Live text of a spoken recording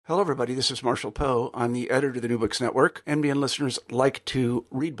Hello, everybody. This is Marshall Poe. I'm the editor of the New Books Network. NBN listeners like to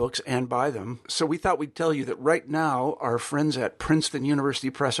read books and buy them. So we thought we'd tell you that right now, our friends at Princeton University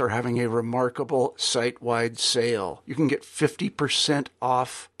Press are having a remarkable site-wide sale. You can get 50%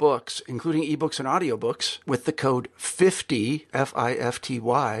 off books, including ebooks and audiobooks, with the code 50,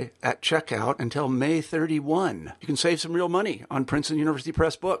 F-I-F-T-Y, at checkout until May 31. You can save some real money on Princeton University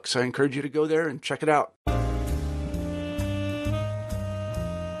Press books. I encourage you to go there and check it out.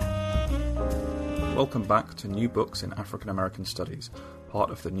 Welcome back to New Books in African American Studies,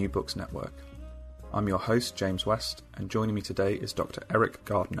 part of the New Books Network. I'm your host, James West, and joining me today is Dr. Eric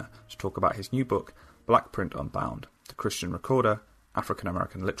Gardner to talk about his new book, Black Print Unbound, The Christian Recorder, African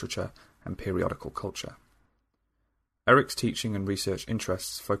American Literature and Periodical Culture. Eric's teaching and research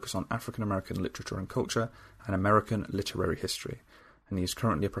interests focus on African American literature and culture and American literary history, and he is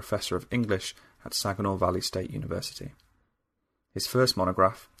currently a professor of English at Saginaw Valley State University. His first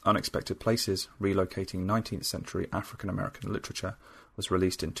monograph, Unexpected Places, Relocating 19th Century African American Literature, was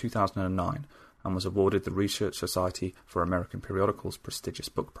released in 2009 and was awarded the Research Society for American Periodical's prestigious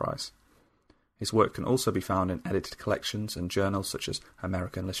book prize. His work can also be found in edited collections and journals such as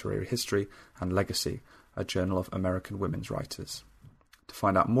American Literary History and Legacy, a journal of American women's writers. To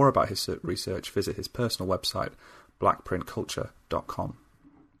find out more about his research, visit his personal website, blackprintculture.com.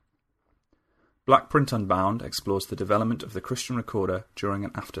 Black Print Unbound explores the development of the Christian recorder during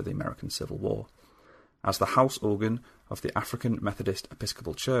and after the American Civil War. As the house organ of the African Methodist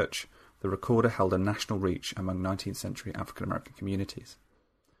Episcopal Church, the recorder held a national reach among 19th century African American communities.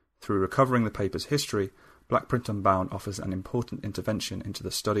 Through recovering the paper's history, Black Print Unbound offers an important intervention into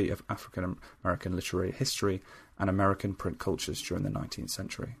the study of African American literary history and American print cultures during the 19th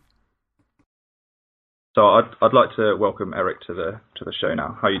century. So I'd like to welcome Eric to the show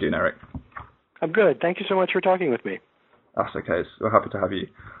now. How are you doing, Eric? I'm good. Thank you so much for talking with me. That's okay. We're happy to have you.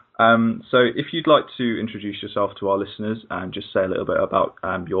 So if you'd like to introduce yourself to our listeners and just say a little bit about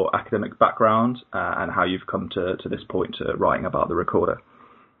your academic background and how you've come to this point to writing about the recorder.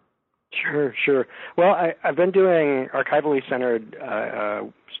 Sure. Well, I've been doing archivally centered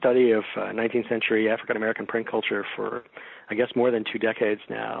study of 19th century African American print culture for, I guess, more than 2 decades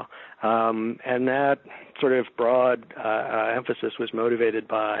now. And that sort of broad emphasis was motivated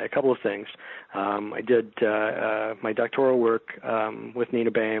by a couple of things. I did my doctoral work with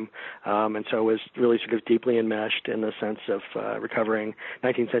Nina Boehm, and so was really sort of deeply enmeshed in the sense of recovering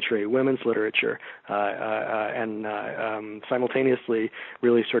 19th century women's literature and simultaneously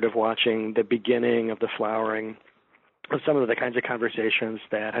really sort of watching the beginning of the flowering of some of the kinds of conversations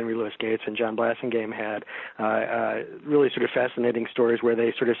that Henry Louis Gates and John Blassingame had, really sort of fascinating stories where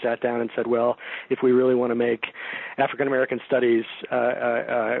they sort of sat down and said, well, if we really want to make African American studies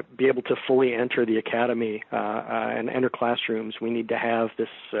be able to fully enter the academy and enter classrooms, we need to have this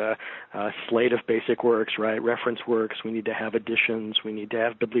slate of basic works, right? Reference works. We need to have editions. We need to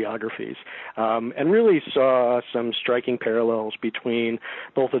have bibliographies, and really saw some striking parallels between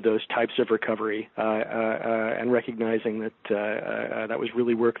both of those types of recovery and recognizing that that was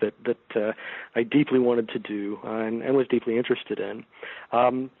really work that I deeply wanted to do and was deeply interested in.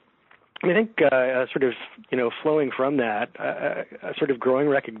 I think sort of, flowing from that, a sort of growing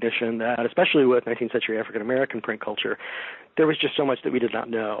recognition that, especially with 19th century African American print culture, there was just so much that we did not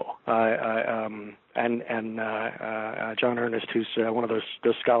know. And John Ernest, who's one of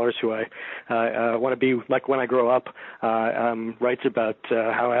those scholars who I want to be like when I grow up, writes about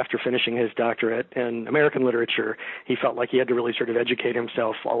how after finishing his doctorate in American literature, he felt like he had to really sort of educate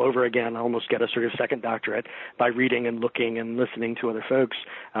himself all over again, almost get a sort of second doctorate by reading and looking and listening to other folks,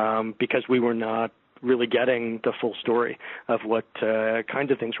 because we were not really getting the full story of what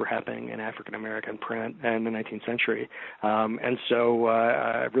kinds of things were happening in African American print in the 19th century. And so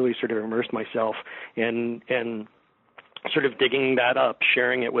I really sort of immersed myself in sort of digging that up,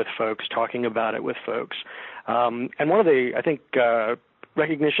 sharing it with folks, talking about it with folks. And one of the, I think,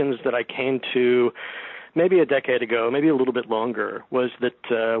 recognitions that I came to maybe a decade ago, maybe a little bit longer, was that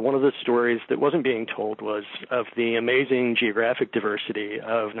one of the stories that wasn't being told was of the amazing geographic diversity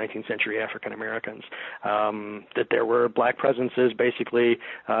of 19th century African Americans, that there were black presences basically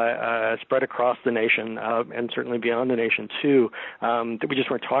spread across the nation and certainly beyond the nation too, that we just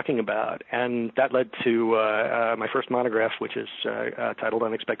weren't talking about. And that led to my first monograph, which is titled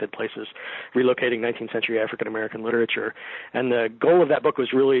Unexpected Places, Relocating 19th Century African American Literature. And the goal of that book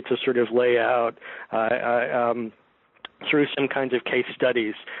was really to sort of lay out through some kinds of case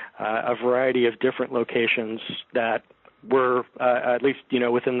studies, a variety of different locations that were, at least,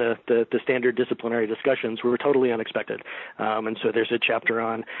 within the standard disciplinary discussions, were totally unexpected. And so there's a chapter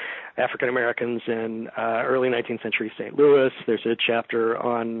on African Americans in early 19th century St. Louis. There's a chapter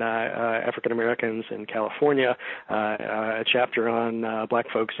on African Americans in California, a chapter on black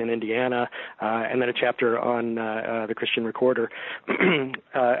folks in Indiana, and then a chapter on the Christian Recorder,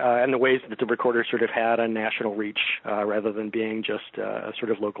 and the ways that the Recorder sort of had a national reach rather than being just a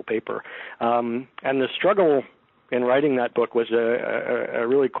sort of local paper. And the struggle in writing that book was a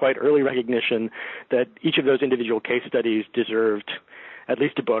really quite early recognition that each of those individual case studies deserved at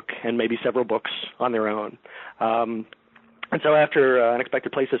least a book and maybe several books on their own. And so after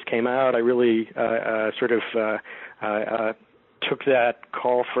Unexpected Places came out, I really took that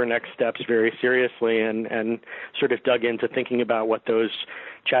call for next steps very seriously and sort of dug into thinking about what those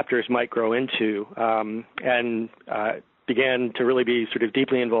chapters might grow into, and began to really be sort of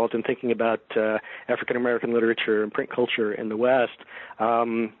deeply involved in thinking about African American literature and print culture in the West.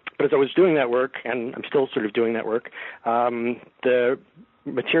 But as I was doing that work, and I'm still sort of doing that work, the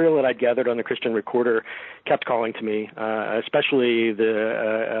material that I'd gathered on the Christian Recorder kept calling to me, especially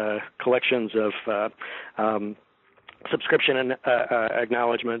the collections of subscription and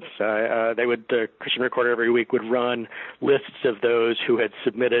acknowledgments. The Christian Recorder every week would run lists of those who had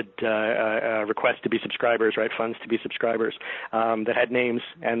submitted requests to be subscribers, right, funds to be subscribers, that had names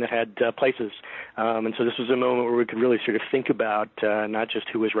and that had places. And so this was a moment where we could really sort of think about not just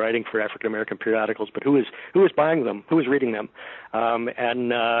who was writing for African American periodicals, but who was buying them, who was reading them,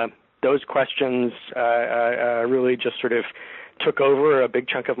 and those questions really just sort of took over a big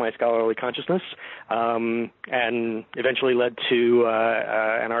chunk of my scholarly consciousness, and eventually led to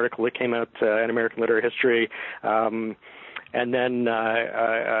an article that came out in American Literary History, and then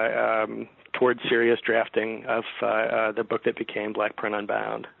towards serious drafting of the book that became Black Print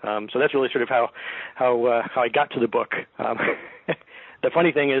Unbound. So that's really sort of how I got to the book. The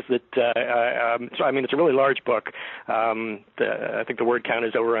funny thing is that, it's a really large book. I think the word count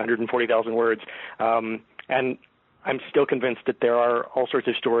is over 140,000 words, and I'm still convinced that there are all sorts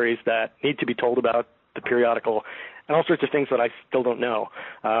of stories that need to be told about the periodical and all sorts of things that I still don't know.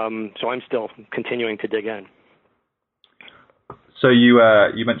 So I'm still continuing to dig in. So you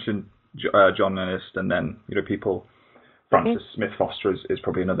mentioned John Ernest, and then people. Francis Smith Foster is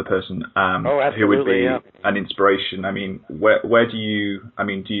probably another person who would be an inspiration. I mean, where do you? I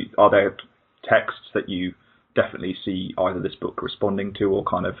mean, are there texts that you definitely see either this book responding to or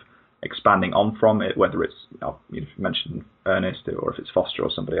kind of expanding on from it, whether it's you mentioned Ernest or if it's Foster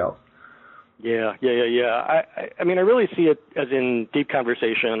or somebody else? Yeah. I mean, I really see it as in deep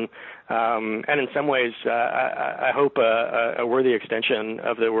conversation, and in some ways, I hope a worthy extension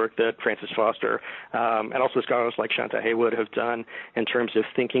of the work that Francis Foster and also scholars like Shanta Haywood have done in terms of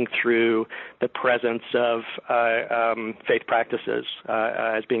thinking through the presence of faith practices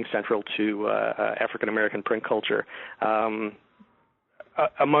as being central to African American print culture.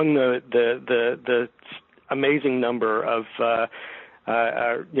 Among the amazing number of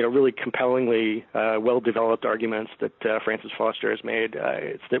really compellingly well-developed arguments that Francis Foster has made,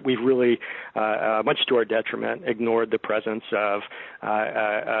 it's that we've really, much to our detriment, ignored the presence of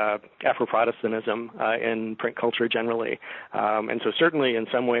Afro-Protestantism in print culture generally. And so certainly in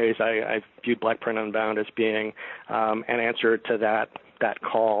some ways I viewed Black Print Unbound as being an answer to that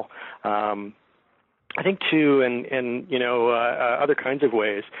call. I think too, in other kinds of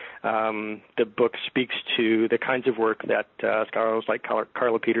ways, the book speaks to the kinds of work that scholars like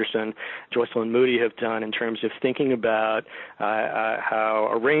Carla Peterson, Joycelyn Moody have done in terms of thinking about how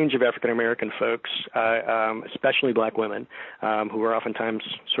a range of African American folks, especially black women, who are oftentimes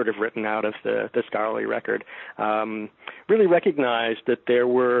sort of written out of the scholarly record, really recognized that there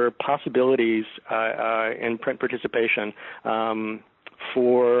were possibilities in print participation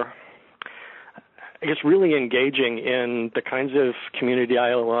for, I guess, really engaging in the kinds of community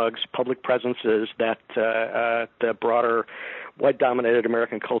dialogues, public presences that the broader white-dominated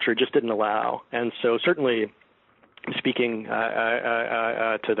American culture just didn't allow. And so certainly speaking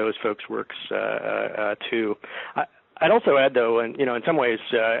to those folks' works too. I'd also add, though, and in some ways,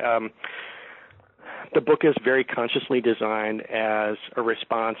 the book is very consciously designed as a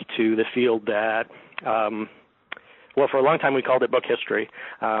response to the field that for a long time we called it book history,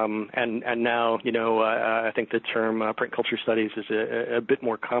 and now I think the term print culture studies is a bit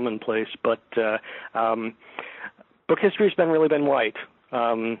more commonplace. But book history has really been white,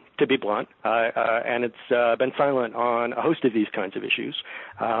 to be blunt, and it's been silent on a host of these kinds of issues.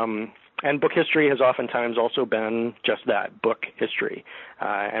 And book history has oftentimes also been just that, book history.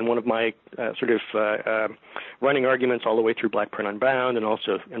 And one of my running arguments all the way through Black Print Unbound and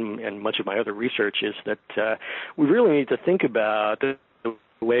also in much of my other research is that we really need to think about the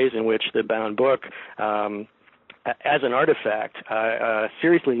ways in which the bound book as an artifact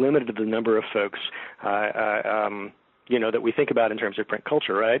seriously limited the number of folks that we think about in terms of print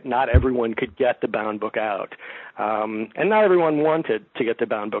culture, right? Not everyone could get the bound book out. And not everyone wanted to get the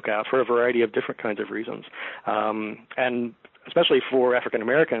bound book out for a variety of different kinds of reasons. And especially for African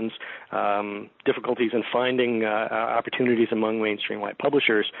Americans, difficulties in finding opportunities among mainstream white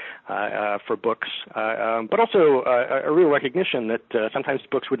publishers for books, but also a real recognition that sometimes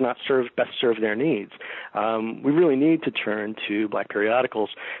books would not best serve their needs. We really need to turn to Black periodicals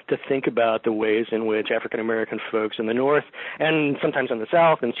to think about the ways in which African American folks in the North and sometimes in the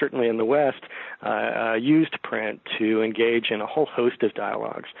South and certainly in the West used print to engage in a whole host of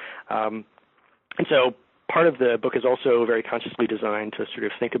dialogues. And so part of the book is also very consciously designed to sort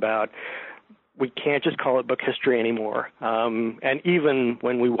of think about we can't just call it book history anymore. And even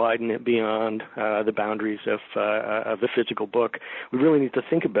when we widen it beyond the boundaries of the physical book, we really need to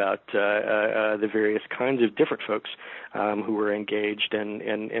think about the various kinds of different folks who were engaged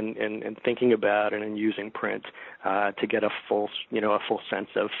in thinking about and in using print to get a full sense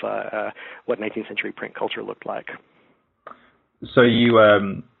of what 19th century print culture looked like. So you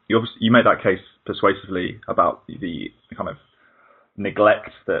made that case persuasively about the kind of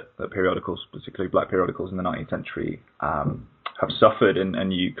neglect that periodicals, particularly Black periodicals in the 19th century, have suffered,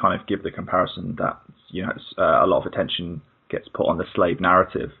 and you kind of give the comparison that a lot of attention gets put on the slave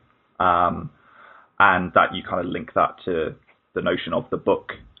narrative, and that you kind of link that to the notion of the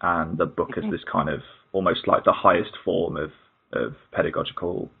book, and the book as this kind of almost like the highest form of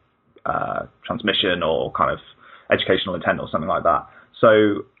pedagogical transmission or kind of educational intent or something like that.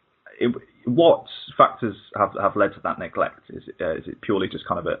 So what factors have led to that neglect? Is it purely just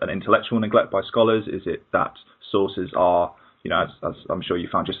kind of an intellectual neglect by scholars? Is it that sources are, as I'm sure you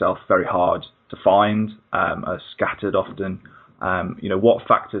found yourself, very hard to find, are scattered often? What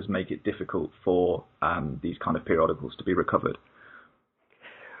factors make it difficult for these kind of periodicals to be recovered?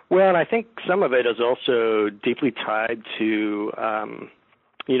 Well, and I think some of it is also deeply tied to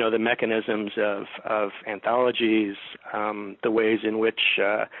the mechanisms of anthologies, the ways in which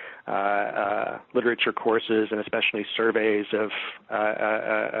literature courses and especially surveys of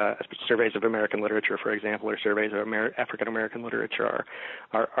American literature, for example, or surveys of African American literature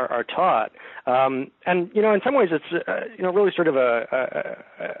are taught. And in some ways, it's really sort of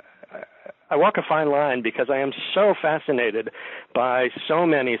I walk a fine line because I am so fascinated by so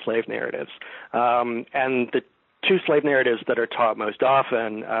many slave narratives, and the two slave narratives that are taught most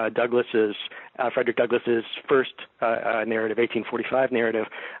often, Frederick Douglass's first narrative, 1845 narrative,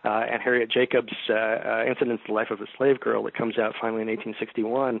 and Harriet Jacobs' Incidents of the Life of a Slave Girl that comes out finally in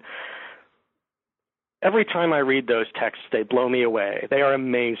 1861. Every time I read those texts, they blow me away. They are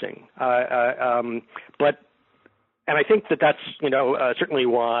amazing. And I think that's certainly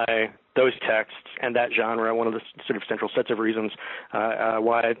why those texts and that genre, one of the sort of central sets of reasons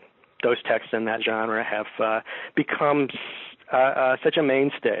why those texts in that genre have become such a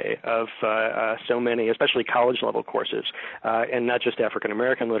mainstay of so many, especially college-level courses, and not just African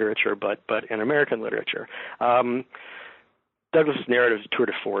American literature, but in American literature. Douglas's narrative is a tour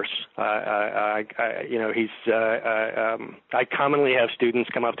de force. I commonly have students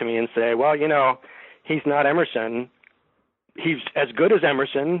come up to me and say, "Well, he's not Emerson. He's as good as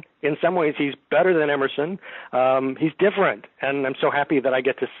Emerson. In some ways, he's better than Emerson. He's different." And I'm so happy that I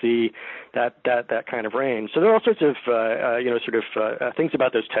get to see that kind of range. So there are all sorts of, things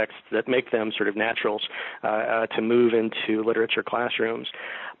about those texts that make them sort of naturals to move into literature classrooms.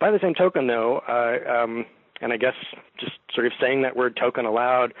 By the same token, though, and I guess just sort of saying that word token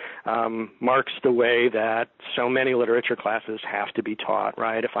aloud marks the way that so many literature classes have to be taught,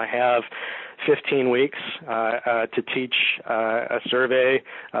 right? If I have 15 weeks to teach a survey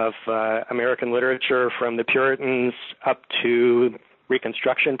of American literature from the Puritans up to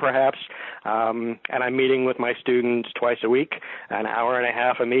Reconstruction, perhaps, and I'm meeting with my students twice a week, an hour and a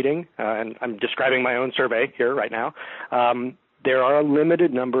half a meeting, and I'm describing my own survey here right now, there are a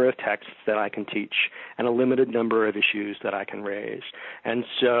limited number of texts that I can teach and a limited number of issues that I can raise. And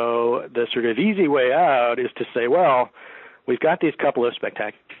so the sort of easy way out is to say, well, we've got these couple of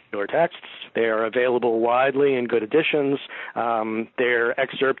spectacular texts. They are available widely in good editions. They're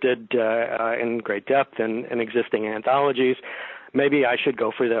excerpted in great depth in existing anthologies. Maybe I should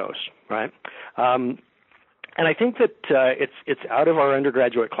go for those, right? And I think that it's out of our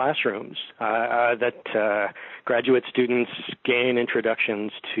undergraduate classrooms that graduate students gain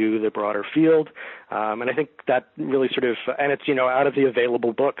introductions to the broader field, and I think that really and it's out of the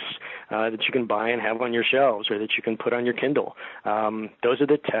available books that you can buy and have on your shelves or that you can put on your Kindle. Those are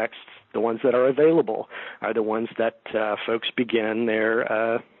the texts. The ones that are available are the ones that folks begin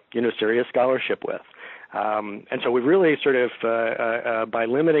their serious scholarship with. And so we really by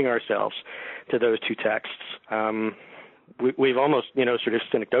limiting ourselves to those two texts, we've almost,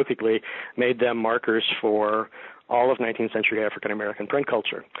 synecdochically made them markers for all of 19th century African American print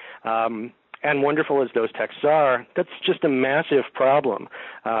culture. And wonderful as those texts are, that's just a massive problem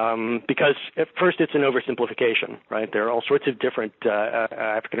because at first it's an oversimplification, right? There are all sorts of different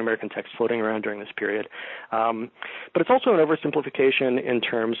African-American texts floating around during this period. But it's also an oversimplification in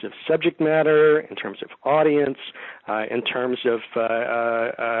terms of subject matter, in terms of audience, in terms of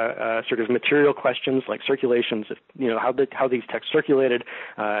material questions like circulations, of, how these texts circulated,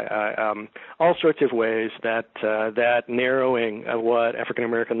 all sorts of ways that that narrowing of what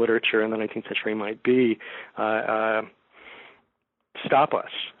African-American literature in the 19th century might be stop us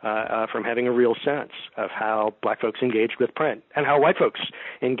from having a real sense of how black folks engaged with print and how white folks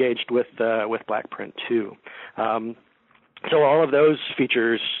engaged with black print too. So all of those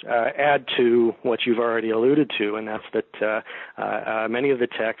features add to what you've already alluded to, and that's that many of the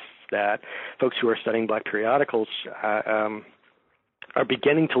texts that folks who are studying black periodicals are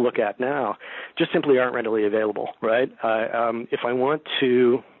beginning to look at now just simply aren't readily available, right? If I want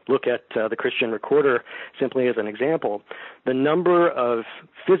to look at the Christian Recorder simply as an example, the number of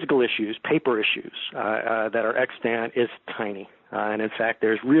physical issues, paper issues that are extant is tiny. And in fact,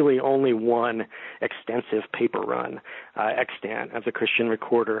 there's really only one extensive paper run extant of the Christian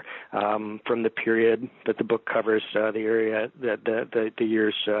Recorder from the period that the book covers, the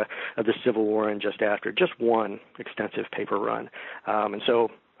years of the Civil War and just after. Just one extensive paper run. And so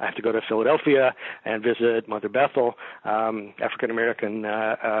I have to go to Philadelphia and visit Mother Bethel, African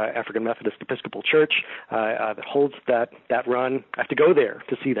Methodist Episcopal Church that holds that run. I have to go there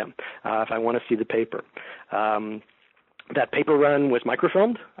to see them if I want to see the paper. That paper run was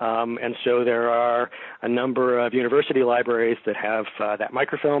microfilmed, and so there are a number of university libraries that have that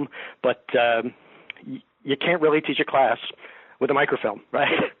microfilm, but you can't really teach a class with a microfilm,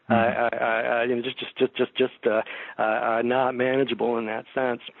 right? Just not manageable in that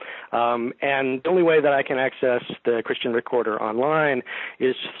sense. And the only way that I can access the Christian Recorder online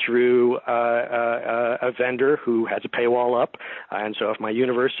is through a vendor who has a paywall up. And so if my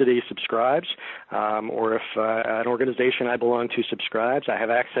university subscribes, or if an organization I belong to subscribes, I have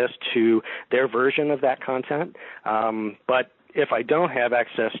access to their version of that content. But if I don't have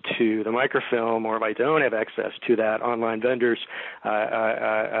access to the microfilm, or if I don't have access to that online vendor's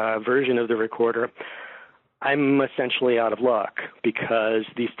version of the recorder, I'm essentially out of luck because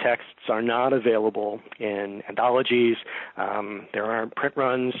these texts are not available in anthologies. There aren't print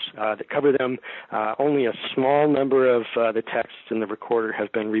runs that cover them. Only a small number of the texts in the recorder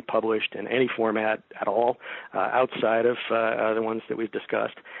have been republished in any format at all outside of the ones that we've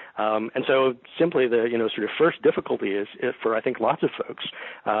discussed. And so simply the first difficulty is for I think lots of folks,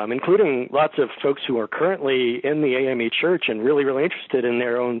 including lots of folks who are currently in the AME Church and really, really interested in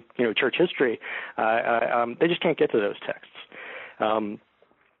their own church history, they just can't get to those texts.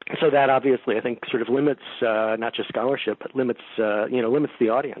 So that obviously I think limits not just scholarship, but limits the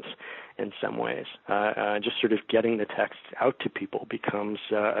audience in some ways. Just getting the text out to people becomes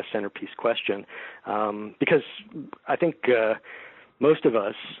a centerpiece question because I think most of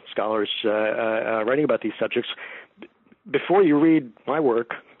us scholars writing about these subjects, before you read my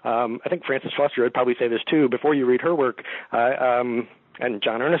work, I think Frances Foster would probably say this too, before you read her work, and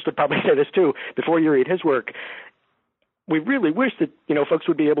John Ernest would probably say this too, before you read his work, we really wish that folks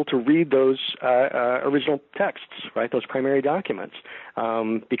would be able to read those original texts, right? Those primary documents,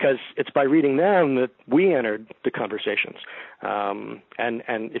 because it's by reading them that we entered the conversations. And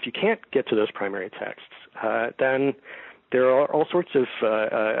if you can't get to those primary texts, then there are all sorts of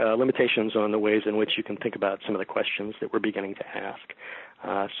limitations on the ways in which you can think about some of the questions that we're beginning to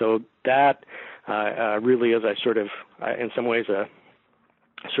ask. So that really is in some ways a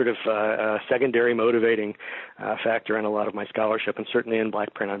secondary motivating factor in a lot of my scholarship, and certainly in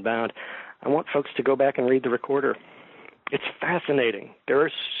Black Print Unbound. I want folks to go back and read the recorder. It's fascinating. There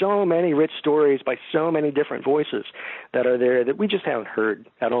are so many rich stories by so many different voices that are there that we just haven't heard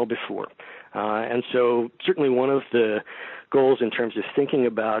at all before. And so certainly one of the goals in terms of thinking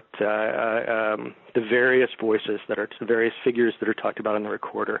about the various voices that are, the various figures that are talked about in the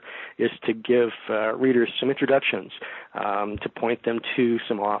recorder, is to give readers some introductions, to point them to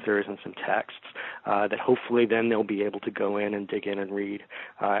some authors and some texts that hopefully then they'll be able to go in and dig in and read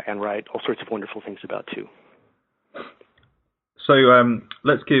and write all sorts of wonderful things about too. So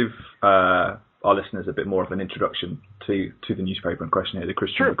let's give our listeners a bit more of an introduction to the newspaper in question here, the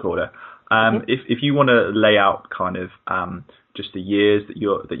Christian Recorder. If you want to lay out kind of just the years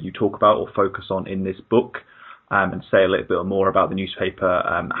that you talk about or focus on in this book, and say a little bit more about the newspaper,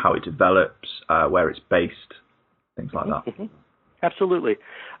 how it develops, where it's based, things like that. Mm-hmm. Absolutely.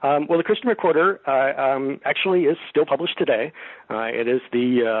 Well, the Christian Recorder actually is still published today. It is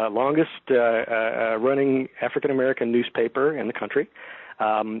the longest running African-American newspaper in the country.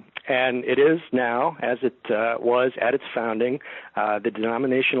 And it is now, as it was at its founding, the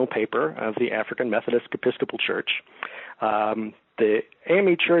denominational paper of the African Methodist Episcopal Church. The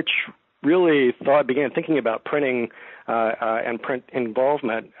AME Church really began thinking about printing and print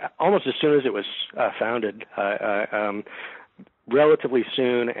involvement almost as soon as it was founded. Relatively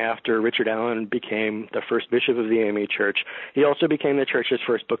soon after Richard Allen became the first bishop of the AME Church, he also became the church's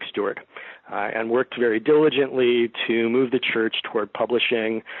first book steward and worked very diligently to move the church toward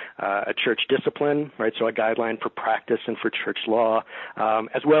publishing a church discipline, right? So a guideline for practice and for church law,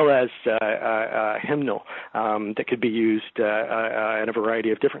 as well as a hymnal that could be used in a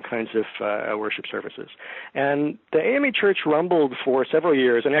variety of different kinds of worship services. And the AME Church rumbled for several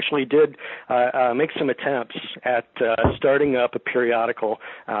years and actually did make some attempts at starting up a periodical.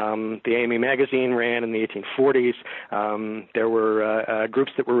 The AME magazine ran in the 1840s. There were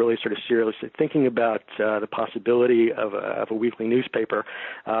groups that were really sort of seriously thinking about the possibility of a weekly newspaper.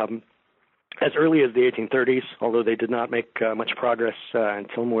 As early as the 1830s, although they did not make much progress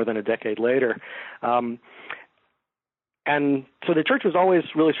until more than a decade later. And so the church was always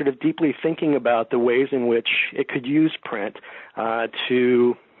really sort of deeply thinking about the ways in which it could use print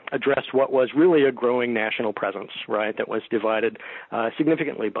to address what was really a growing national presence, right, that was divided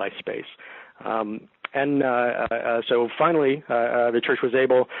significantly by space. So finally, the church was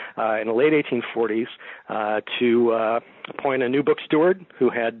able, in the late 1840s, to appoint a new book steward who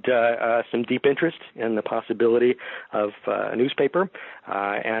had some deep interest in the possibility of a newspaper,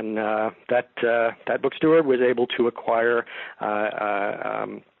 and that book steward was able to acquire a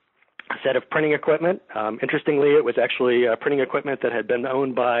set of printing equipment. Interestingly, it was actually printing equipment that had been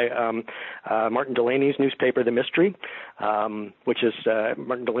owned by Martin Delany's newspaper, The Mystery, which is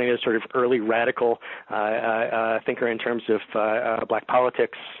Martin Delany is sort of early radical thinker in terms of black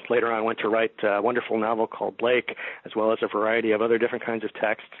politics. Later on went to write a wonderful novel called Blake, as well as a variety of other different kinds of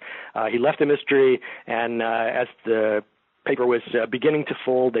texts. He left The Mystery, and as the paper was beginning to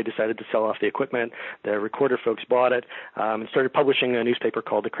fold, they decided to sell off the equipment. The Recorder folks bought it and started publishing a newspaper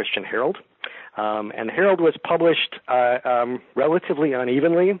called the Christian Herald. And the Herald was published relatively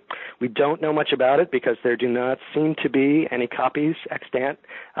unevenly. We don't know much about it because there do not seem to be any copies extant.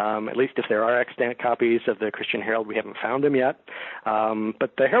 At least if there are extant copies of the Christian Herald, we haven't found them yet.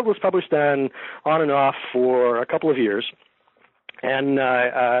 But the Herald was published on and off for a couple of years. And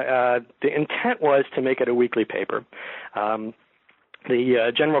the intent was to make it a weekly paper.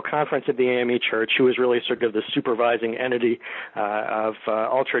 The General Conference of the AME Church, who was really sort of the supervising entity of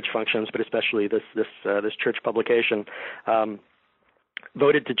all church functions, but especially this church publication,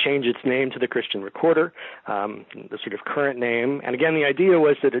 voted to change its name to the Christian Recorder, the sort of current name. And again, the idea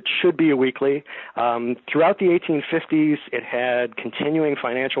was that it should be a weekly. Throughout the 1850s, it had continuing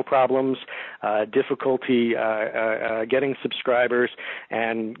financial problems, difficulty getting subscribers,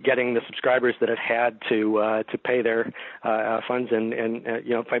 and getting the subscribers that it had to pay their funds and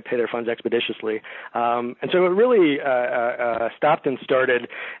pay their funds expeditiously. And so it really stopped and started,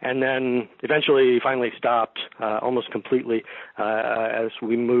 and then eventually finally stopped almost completely as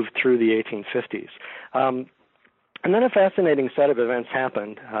we moved through the 1850s. And then a fascinating set of events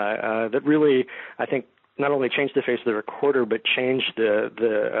happened that really, I think, not only changed the face of the Recorder, but changed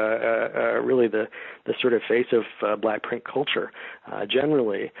really the sort of face of black print culture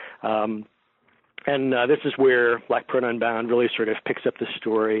generally. And this is where Black Print Unbound really sort of picks up the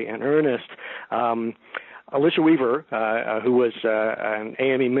story in earnest. Alicia Weaver, who was an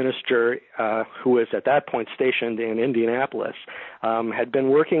AME minister who was at that point stationed in Indianapolis, had been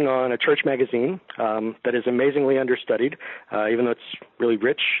working on a church magazine that is amazingly understudied, even though it's really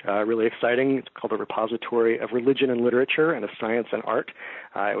rich, really exciting. It's called The Repository of Religion and Literature and of Science and Art.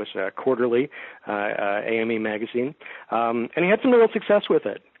 It was a quarterly AME magazine. And he had some real success with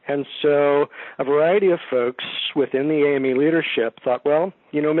it. And so a variety of folks within the AME leadership thought, well,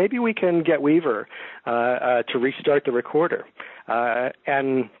 maybe we can get Weaver to restart the recorder.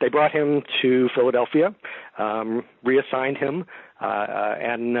 And they brought him to Philadelphia, reassigned him,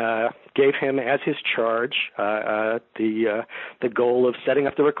 and gave him as his charge the goal of setting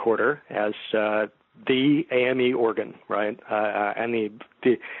up the recorder as the AME organ, right? And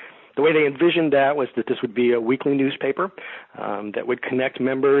the way they envisioned that was that this would be a weekly newspaper that would connect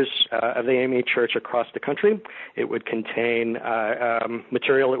members of the AME Church across the country. It would contain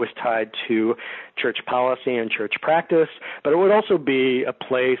material that was tied to church policy and church practice, but it would also be a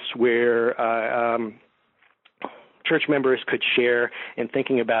place where church members could share in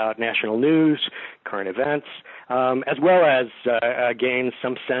thinking about national news, current events, as well as gain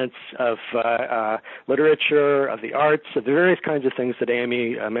some sense of literature, of the arts, of the various kinds of things that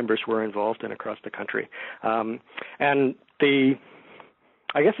AME members were involved in across the country.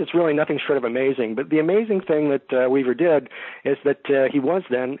 I guess it's really nothing short of amazing, but the amazing thing that Weaver did is that he was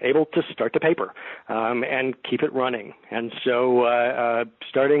then able to start the paper and keep it running. And so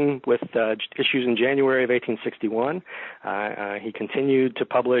starting with issues in January of 1861, he continued to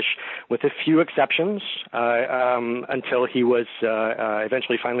publish with a few exceptions until he was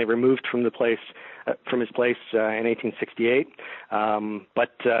eventually finally removed from his place in 1868. But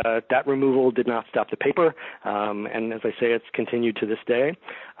that removal did not stop the paper, and as I say, it's continued to this day,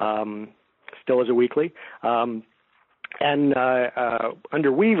 still as a weekly. And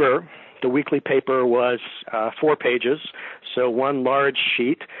under Weaver, the weekly paper was 4 pages, so one large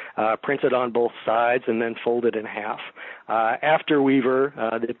sheet printed on both sides and then folded in half. After Weaver,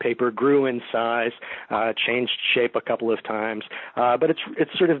 the paper grew in size, changed shape a couple of times, but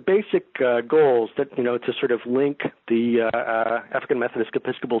its sort of basic goals that to sort of link the African Methodist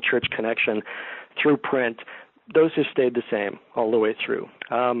Episcopal Church connection through print, those have stayed the same all the way through.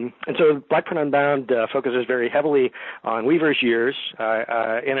 And so Black Print Unbound focuses very heavily on Weaver's years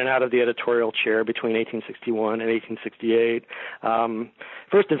in and out of the editorial chair between 1861 and 1868.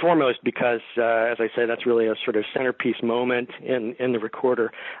 First and foremost because, as I say, that's really a sort of centerpiece moment in the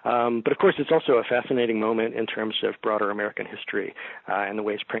recorder. But of course, it's also a fascinating moment in terms of broader American history and the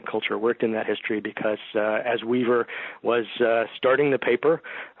ways print culture worked in that history because as Weaver was starting the paper,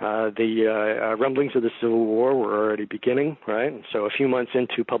 the rumblings of the Civil War were already beginning, right? And so a few months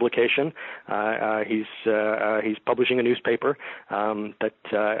into publication, he's publishing a newspaper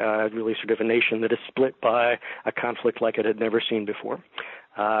that really sort of a nation that is split by a conflict like it had never seen before.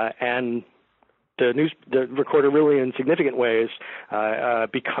 And the recorder really in significant ways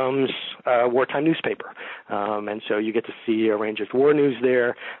becomes a wartime newspaper. And so you get to see a range of war news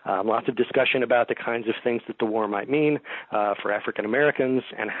there, lots of discussion about the kinds of things that the war might mean for African Americans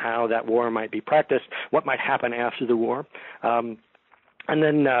and how that war might be practiced, what might happen after the war. And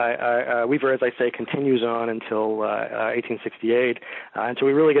then Weaver, as I say, continues on until 1868. And so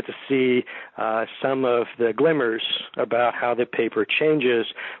we really get to see some of the glimmers about how the paper changes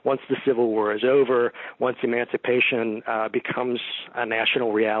once the Civil War is over, once emancipation becomes a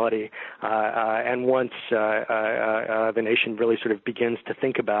national reality, and once the nation really sort of begins to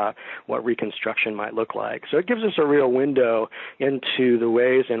think about what Reconstruction might look like. So it gives us a real window into the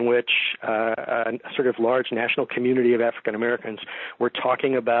ways in which a sort of large national community of African Americans were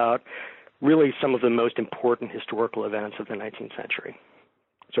talking about really some of the most important historical events of the 19th century.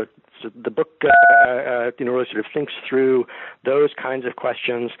 So the book, really sort of thinks through those kinds of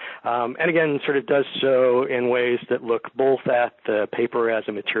questions, and again, sort of does so in ways that look both at the paper as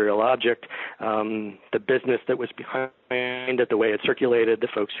a material object, the business that was behind it, the way it circulated, the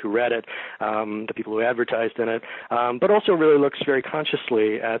folks who read it, the people who advertised in it, but also really looks very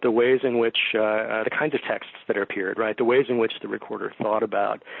consciously at the ways in which the kinds of texts that appeared, right, the ways in which the recorder thought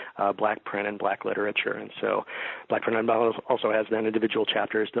about black print and black literature. And so Black Print Unbound also has then individual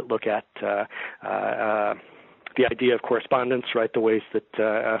chapters that look at the idea of correspondence, right, the ways that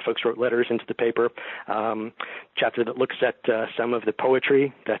folks wrote letters into the paper, chapter that looks at some of the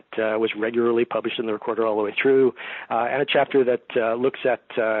poetry that was regularly published in the recorder all the way through, and a chapter that looks at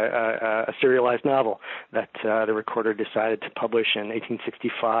a serialized novel that the recorder decided to publish in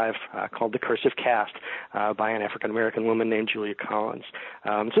 1865 called The Cursive Cast by an African-American woman named Julia Collins.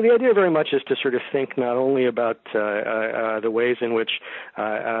 So the idea very much is to sort of think not only about the ways in which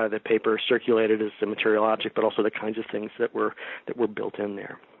the paper circulated as a material object, but also the kinds of things that were built in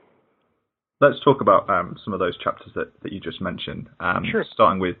there. Let's talk about some of those chapters that you just mentioned. Sure.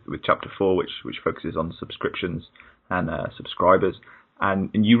 Starting with chapter 4, which focuses on subscriptions and subscribers.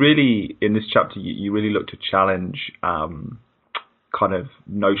 And you really, in this chapter, you really look to challenge kind of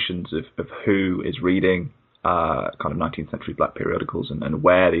notions of who is reading kind of 19th century black periodicals and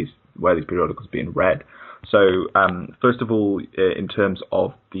where these periodicals are being read. So first of all, in terms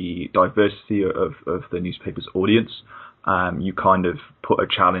of the diversity of the newspaper's audience, you kind of put a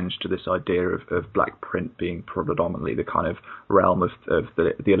challenge to this idea of black print being predominantly the kind of realm of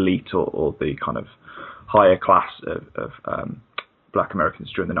the elite or the kind of higher class of black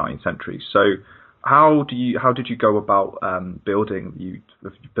Americans during the 19th century. So how did you go about building? You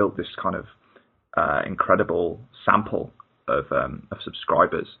built this kind of incredible sample of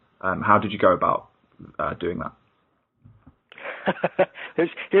subscribers. How did you go about doing that?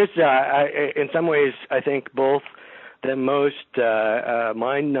 Here's in some ways, I think both the most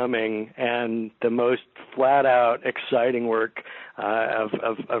mind-numbing and the most flat-out exciting work of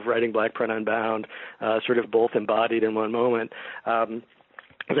writing Black Print Unbound, sort of both embodied in one moment.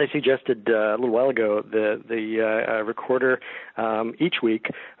 As I suggested a little while ago, the Recorder each week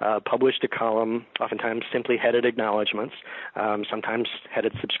published a column, oftentimes simply headed acknowledgments, sometimes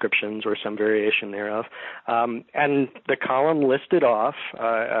headed subscriptions or some variation thereof. And the column listed off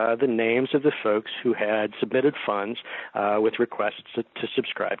the names of the folks who had submitted funds with requests to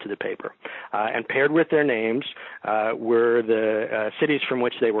subscribe to the paper. And paired with their names were the cities from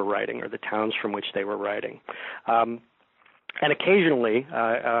which they were writing or the towns from which they were writing. And occasionally,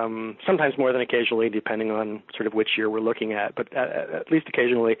 sometimes more than occasionally, depending on sort of which year we're looking at, but at least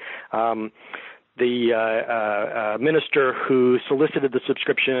occasionally, the minister who solicited the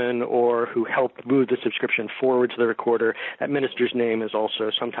subscription or who helped move the subscription forward to the Recorder, that minister's name is also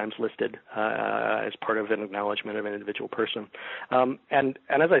sometimes listed as part of an acknowledgement of an individual person. And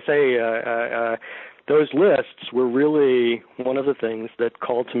as I say, those lists were really one of the things that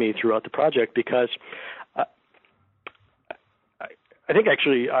called to me throughout the project because I think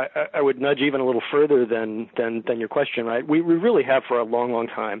actually I would nudge even a little further than your question. Right? We really have for a long, long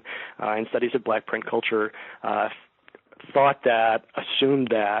time in studies of black print culture thought that, assumed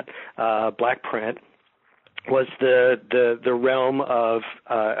that black print was the realm of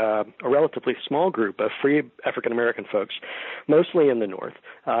a relatively small group of free African American folks, mostly in the North,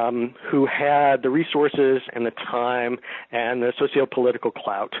 who had the resources and the time and the socio-political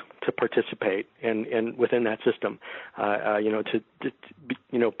clout to participate in within that system.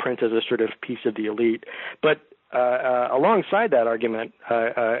 To print as a sort of piece of the elite, but alongside that argument,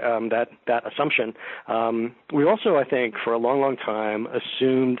 that assumption, we also, I think, for a long, long time,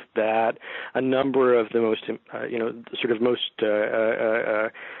 assumed that a number of the most, sort of most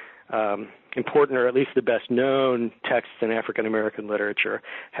important, or at least the best known texts in African American literature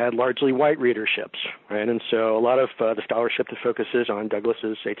had largely white readerships, right? And so a lot of the scholarship that focuses on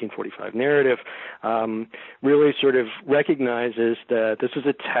Douglas's 1845 narrative really sort of recognizes that this is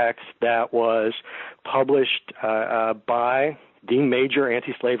a text that was published by the major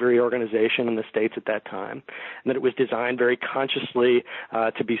anti-slavery organization in the States at that time, and that it was designed very consciously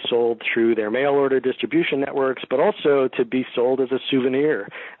to be sold through their mail-order distribution networks, but also to be sold as a souvenir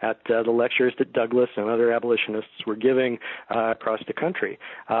at the lectures that Douglas and other abolitionists were giving across the country.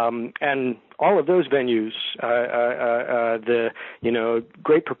 And all of those venues, the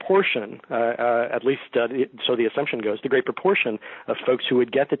great proportion, at least so the assumption goes, the great proportion of folks who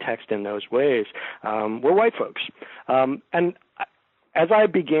would get the text in those ways were white folks. And as I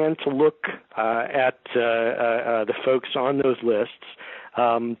began to look at the folks on those lists,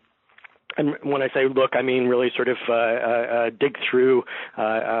 and when I say look, I mean really sort of dig through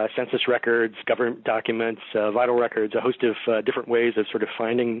census records, government documents, vital records, a host of different ways of sort of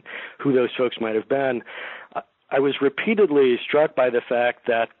finding who those folks might have been. I was repeatedly struck by the fact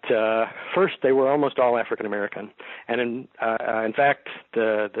that first they were almost all African American, and in fact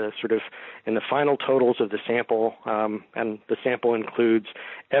the sort of in the final totals of the sample, and the sample includes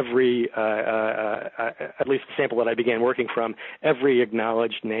every at least the sample that I began working from, every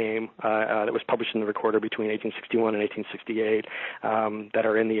acknowledged name that was published in the Recorder between 1861 and 1868 that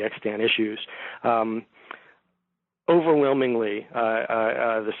are in the extant issues. Overwhelmingly,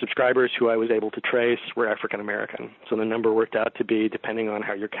 the subscribers who I was able to trace were African American. So the number worked out to be, depending on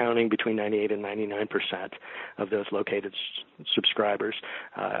how you're counting, between 98 and 99% of those located subscribers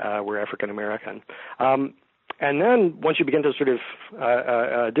were African American. And then once you begin to sort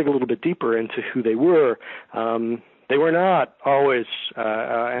of dig a little bit deeper into who they were not always,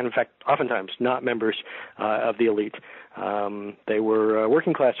 and in fact, oftentimes not members of the elite. They were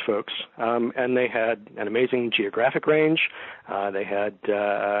working class folks, and they had an amazing geographic range. They had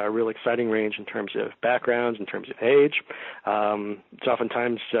a real exciting range in terms of backgrounds, in terms of age. It's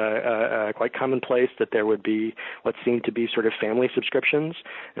oftentimes quite commonplace that there would be what seemed to be sort of family subscriptions,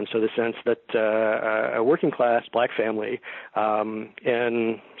 and so the sense that a working class black family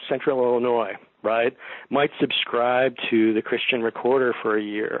in central Illinois right, might subscribe to the Christian Recorder for a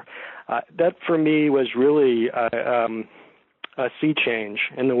year. That for me was really a sea change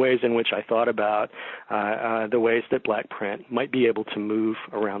in the ways in which I thought about the ways that black print might be able to move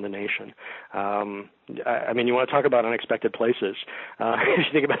around the nation. I mean, you want to talk about unexpected places. If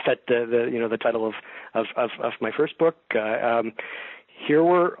you think about that, the title of my first book. Here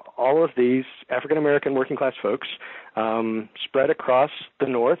were all of these African American working class folks spread across the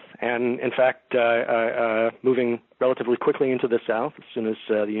North, and in fact, moving relatively quickly into the South as soon as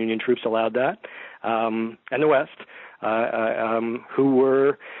the Union troops allowed that, and the West, who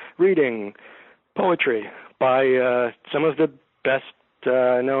were reading poetry by some of the best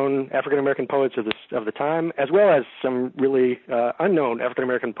known African American poets of the time, as well as some really unknown African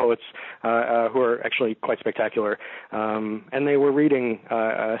American poets who are actually quite spectacular. And they were reading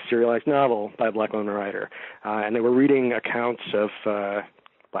a serialized novel by a black woman writer, and they were reading accounts of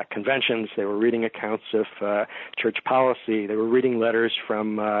black conventions. They were reading accounts of church policy. They were reading letters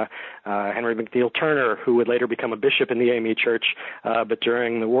from Henry McNeil Turner, who would later become a bishop in the AME Church, but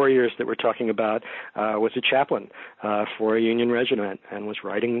during the war years that we're talking about, was a chaplain for a Union regiment and was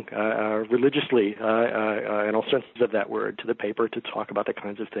writing religiously, in all senses of that word, to the paper to talk about the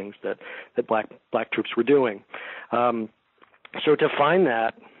kinds of things that black troops were doing. So to find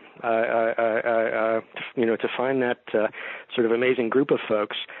that, to find that sort of amazing group of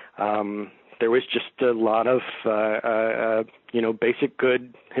folks, there was just a lot of, basic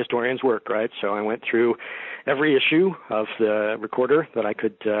good historian's work, right? So I went through every issue of the Recorder that I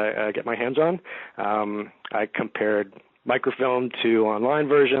could get my hands on. I compared microfilm to online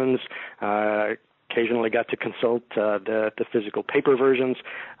versions, occasionally got to consult the physical paper versions,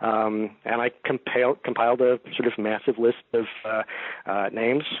 and I compiled a sort of massive list of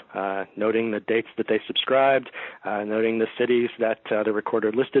names, noting the dates that they subscribed, noting the cities that the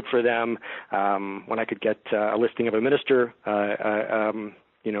Recorder listed for them. When I could get a listing of a minister,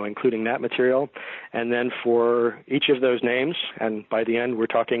 including that material. And then for each of those names, and by the end we're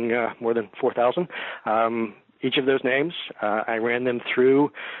talking more than 4,000, each of those names, I ran them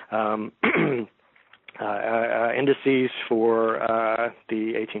through indices for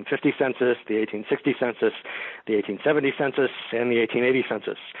the 1850 census, the 1860 census, the 1870 census, and the 1880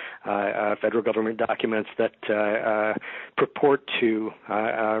 census, federal government documents that purport to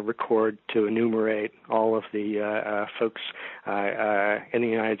record, to enumerate all of the folks in the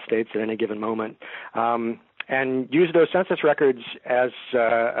United States at any given moment. And use those census records as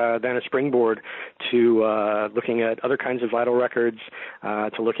then a springboard to looking at other kinds of vital records,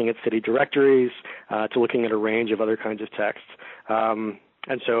 to looking at city directories, to looking at a range of other kinds of texts.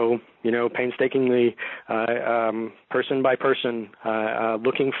 And so, painstakingly, person by person,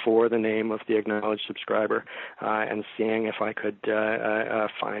 looking for the name of the acknowledged subscriber and seeing if I could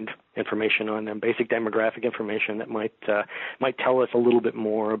find information on them, basic demographic information that might tell us a little bit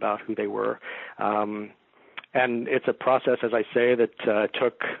more about who they were. And it's a process, as I say, that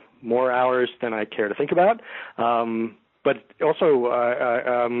took more hours than I care to think about, but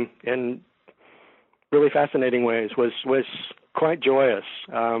also in really fascinating ways was quite joyous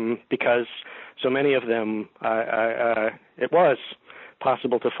because so many of them, it was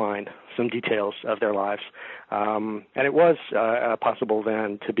possible to find some details of their lives. And it was possible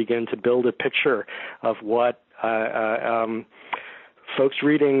then to begin to build a picture of what folks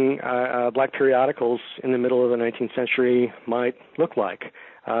reading black periodicals in the middle of the 19th century might look like.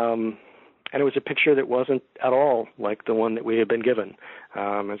 And it was a picture that wasn't at all like the one that we had been given.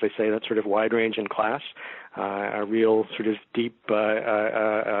 As I say, that sort of wide range in class, a real sort of deep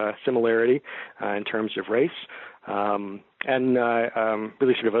similarity in terms of race, and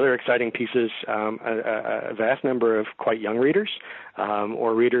really sort of other exciting pieces, a vast number of quite young readers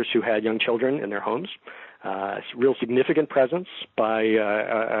or readers who had young children in their homes. Real significant presence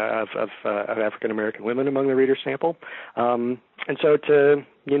of African American women among the reader sample, and so to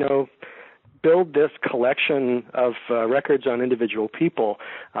build this collection of records on individual people,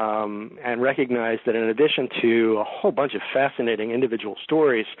 and recognize that in addition to a whole bunch of fascinating individual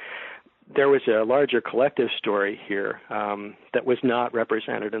stories, there was a larger collective story here that was not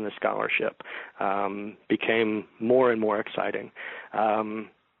represented in the scholarship, became more and more exciting.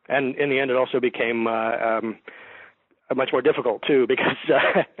 And in the end, it also became much more difficult too, because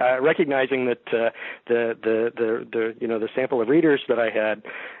recognizing that the sample of readers that I had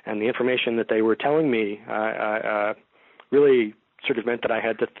and the information that they were telling me really sort of meant that I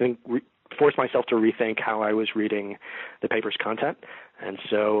had to force myself to rethink how I was reading the paper's content, And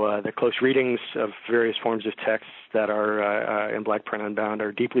so the close readings of various forms of text that are in Black Print Unbound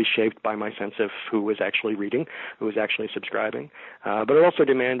are deeply shaped by my sense of who was actually reading, who was actually subscribing. But it also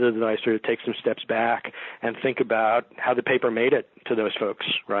demanded that I sort of take some steps back and think about how the paper made it to those folks,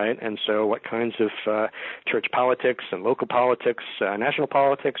 right? And so what kinds of church politics and local politics, national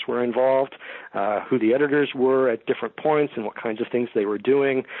politics were involved, who the editors were at different points and what kinds of things they were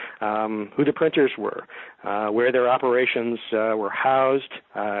doing, who the printers were, where their operations were housed,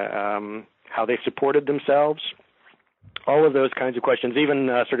 how they supported themselves. All of those kinds of questions, even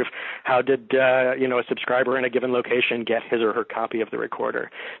sort of how did, a subscriber in a given location get his or her copy of the recorder.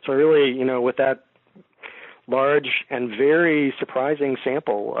 So really, with that large and very surprising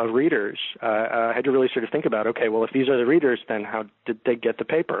sample of readers, I had to really sort of think about, okay, well, if these are the readers, then how did they get the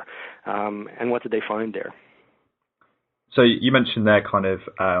paper? And what did they find there? So you mentioned there kind of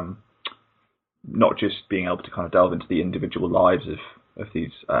not just being able to kind of delve into the individual lives of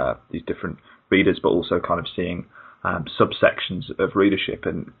these different readers, but also kind of seeing subsections of readership.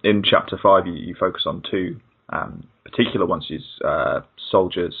 And in Chapter 5, you focus on two particular ones,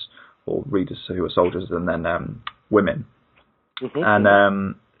 soldiers or readers who are soldiers, and then women. Mm-hmm.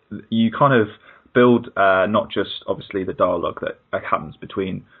 And you kind of build not just, obviously, the dialogue that happens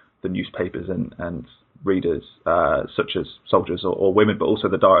between the newspapers and readers, such as soldiers or women, but also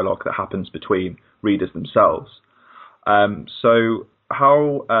the dialogue that happens between readers themselves. So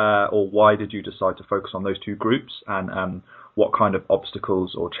how or why did you decide to focus on those two groups, and what kind of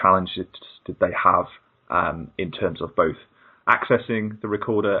obstacles or challenges did they have in terms of both accessing the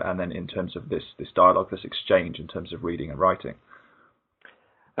recorder and then in terms of this dialogue, this exchange in terms of reading and writing?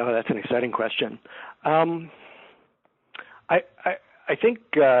 Oh, that's an exciting question. I think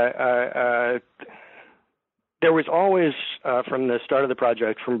there was always, from the start of the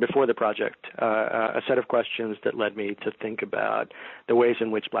project, from before the project, a set of questions that led me to think about the ways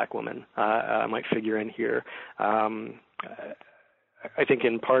in which Black women might figure in here. I think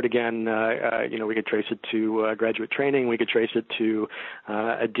in part, again, we could trace it to graduate training. We could trace it to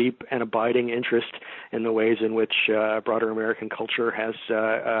a deep and abiding interest in the ways in which broader American culture has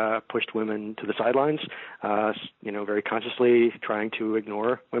pushed women to the sidelines, very consciously trying to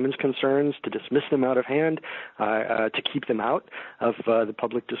ignore women's concerns, to dismiss them out of hand, to keep them out of the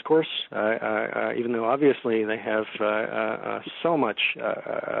public discourse, even though obviously they have so much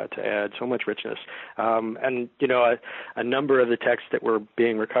to add, so much richness. And a number of the texts that were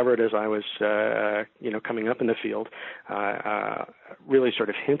being recovered as I was, coming up in the field, really sort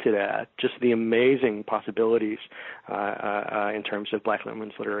of hinted at just the amazing possibilities in terms of Black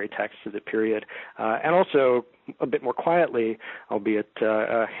women's literary texts of the period, and also a bit more quietly, albeit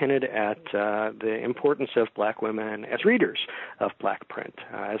hinted at the importance of Black women as readers of Black print,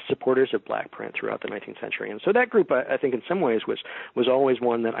 as supporters of Black print throughout the 19th century. And so that group, I think, in some ways was always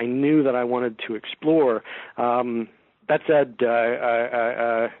one that I knew that I wanted to explore. That said,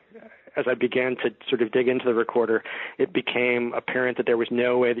 as I began to sort of dig into the recorder, it became apparent that there was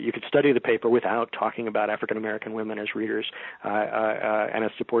no way that you could study the paper without talking about African American women as readers and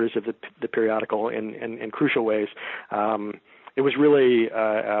as supporters of the periodical in crucial ways. It was really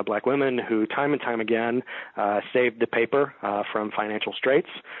Black women who, time and time again, saved the paper from financial straits.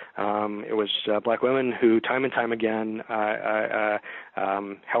 It was Black women who, time and time again,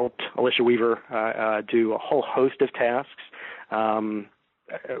 helped Alicia Weaver do a whole host of tasks.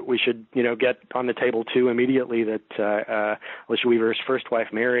 We should, get on the table, too, immediately that Alicia Weaver's first wife,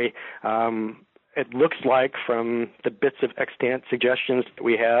 Mary, it looks like from the bits of extant suggestions that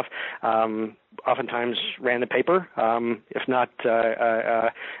we have, oftentimes ran the paper, if not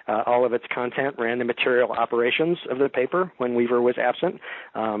all of its content, ran the material operations of the paper when Weaver was absent.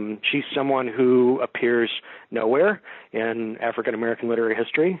 She's someone who appears nowhere in African American literary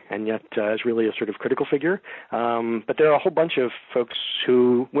history, and yet is really a sort of critical figure. But there are a whole bunch of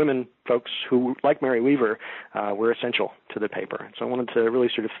women folks who, like Mary Weaver, were essential to the paper. So I wanted to really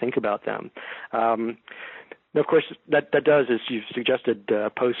sort of think about them. Of course, that does, as you've suggested,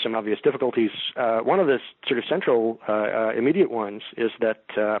 pose some obvious difficulties. One of the sort of central immediate ones is that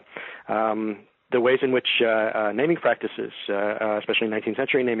the ways in which naming practices, especially 19th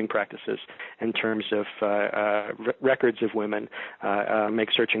century naming practices, in terms of records of women, make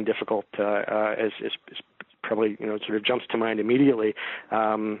searching difficult, is probably sort of jumps to mind immediately.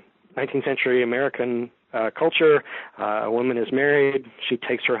 19th century American culture, a woman is married, she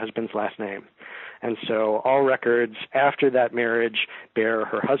takes her husband's last name. And so all records after that marriage bear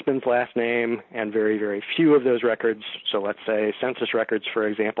her husband's last name, and very, very few of those records, so let's say census records, for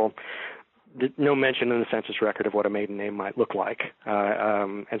example, no mention in the census record of what a maiden name might look like.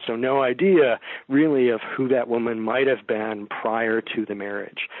 And so no idea really of who that woman might have been prior to the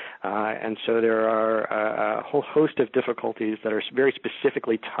marriage. And so there are a whole host of difficulties that are very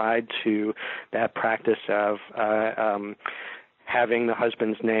specifically tied to that practice of having the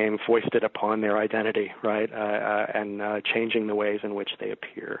husband's name foisted upon their identity, right, and changing the ways in which they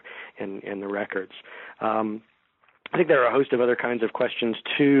appear in the records. I think there are a host of other kinds of questions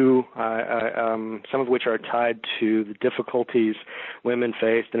too, some of which are tied to the difficulties women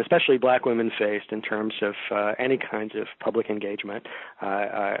faced, and especially black women faced, in terms of any kinds of public engagement.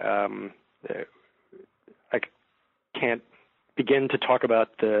 I can't begin to talk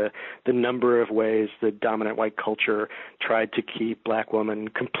about the number of ways the dominant white culture tried to keep black women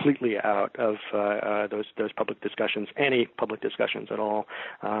completely out of those public discussions, any public discussions at all.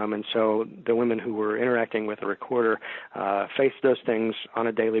 And so the women who were interacting with the recorder faced those things on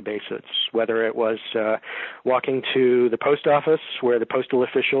a daily basis, whether it was walking to the post office where the postal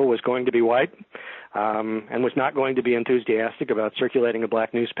official was going to be white, and was not going to be enthusiastic about circulating a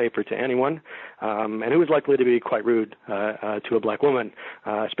black newspaper to anyone, and who was likely to be quite rude to a black woman,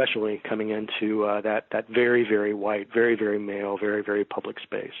 especially coming into that very, very white, very, very male, very, very public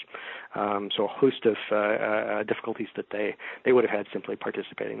space. So a host of difficulties that they would have had simply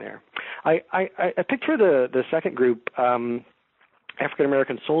participating there. I picked for the second group African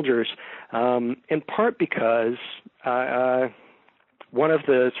American soldiers, in part because one of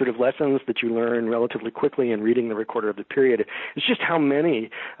the sort of lessons that you learn relatively quickly in reading the recorder of the period is just how many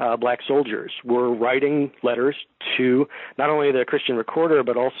black soldiers were writing letters to not only the Christian Recorder,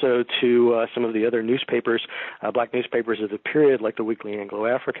 but also to some of the other newspapers, black newspapers of the period, like the Weekly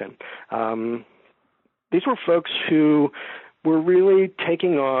Anglo-African. These were folks who were really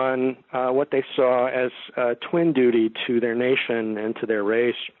taking on what they saw as twin duty to their nation and to their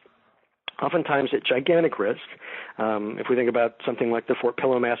race, oftentimes at gigantic risk. If we think about something like the Fort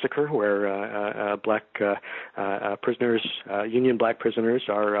Pillow massacre, where black prisoners, Union black prisoners,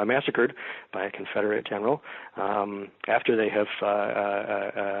 are massacred by a Confederate general after they have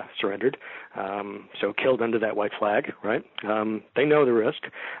surrendered, so killed under that white flag, right? They know the risk.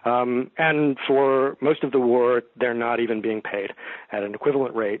 And for most of the war, they're not even being paid at an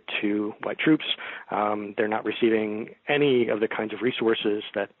equivalent rate to white troops. They're not receiving any of the kinds of resources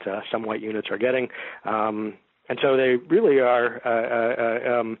that some white units are getting. And so they really are,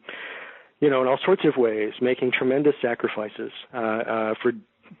 in all sorts of ways, making tremendous sacrifices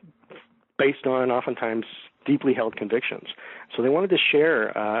based on oftentimes deeply held convictions. So they wanted to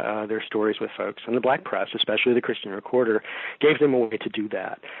share their stories with folks. And the black press, especially the Christian Recorder, gave them a way to do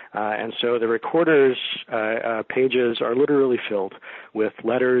that. And so the Recorder's pages are literally filled with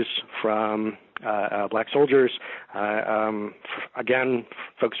letters from black soldiers, again,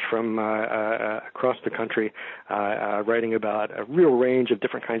 folks from across the country, writing about a real range of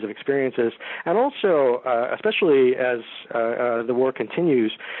different kinds of experiences, and also, especially as the war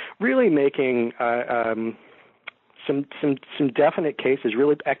continues, really making some definite cases,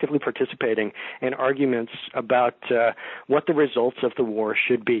 really actively participating in arguments about what the results of the war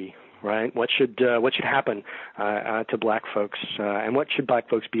should be. Right? What should happen to black folks, and what should black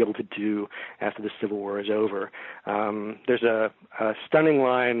folks be able to do after the Civil War is over? There's a stunning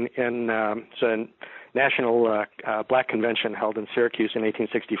line in a National Black Convention held in Syracuse in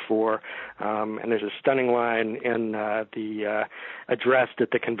 1864, and there's a stunning line in the address that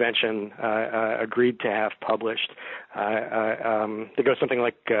the convention agreed to have published. It goes something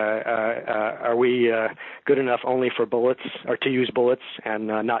like, "Are we good enough only for bullets, or to use bullets, and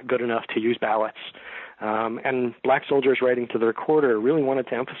not good enough to use ballots?" And black soldiers writing to the Recorder really wanted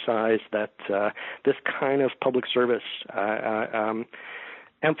to emphasize that this kind of public service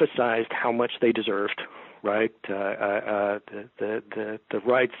emphasized how much they deserved, right? The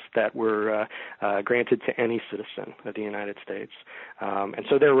rights that were granted to any citizen of the United States. And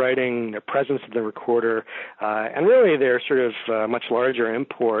so their writing, their presence of the Recorder, and really their sort of much larger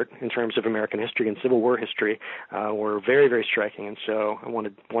import in terms of American history and Civil War history were very, very striking. And so I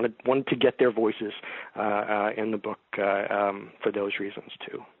wanted to get their voices in the book for those reasons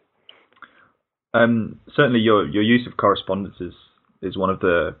too. Certainly your use of correspondence is one of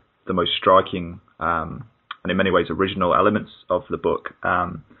the most striking and in many ways original elements of the book.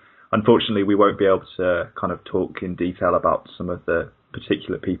 Unfortunately, we won't be able to kind of talk in detail about some of the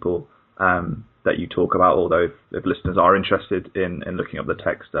particular people that you talk about, although if listeners are interested in looking up the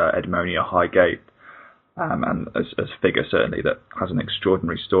text, Edmonia Highgate, and as a figure certainly that has an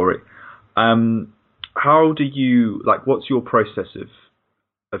extraordinary story. How do you, what's your process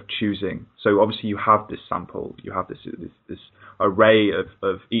choosing? So obviously you have this sample, you have this array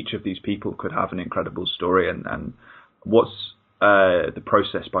of each of these people could have an incredible story, and what's the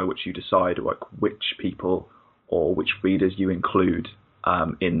process by which you decide which people or which readers you include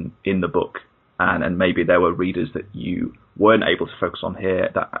in the book, and maybe there were readers that you weren't able to focus on here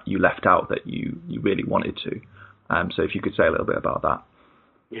that you left out that you really wanted to. So if you could say a little bit about that.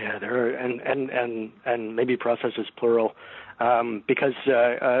 Yeah, there are, and maybe process is plural, because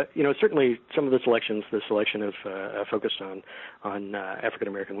certainly some of the selections, the selection of focused on African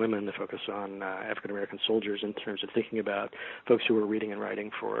American women, the focus on African American soldiers in terms of thinking about folks who were reading and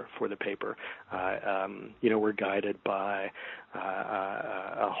writing for the paper, were guided by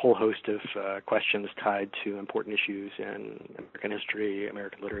a whole host of questions tied to important issues in American history,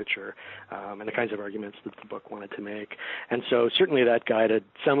 American literature, and the kinds of arguments that the book wanted to make. And so certainly that guided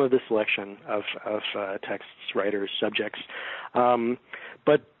some of the selection of texts, writers, subjects.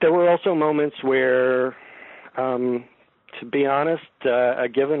 But there were also moments where, to be honest, a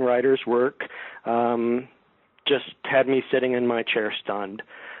given writer's work just had me sitting in my chair stunned.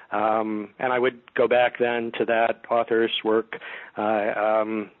 And I would go back then to that author's work,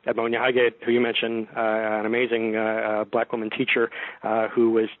 Edmonia Highgate, who you mentioned, an amazing black woman teacher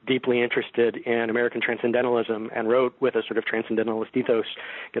who was deeply interested in American transcendentalism and wrote with a sort of transcendentalist ethos,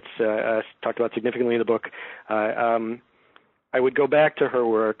 gets talked about significantly in the book. I would go back to her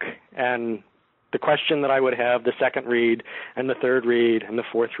work, and the question that I would have the second read and the third read and the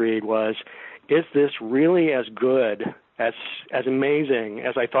fourth read was, is this really as good, as amazing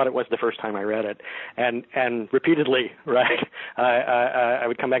as I thought it was the first time I read it? And repeatedly, right, I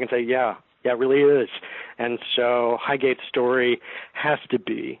would come back and say, yeah, it really is. And so Highgate's story has to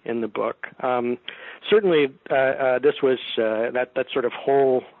be in the book. Certainly, this was that sort of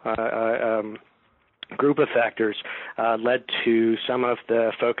whole group of factors led to some of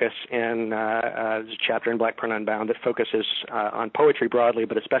the focus in the chapter in Black Print Unbound that focuses on poetry broadly,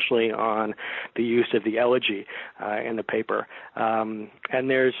 but especially on the use of the elegy in the paper. And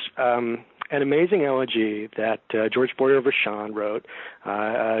there's an amazing elegy that George Boyer Vachon wrote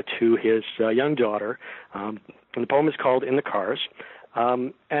to his young daughter. And the poem is called In the Cars.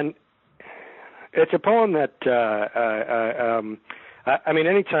 And it's a poem that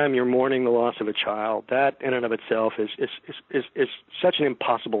anytime you're mourning the loss of a child, that in and of itself is such an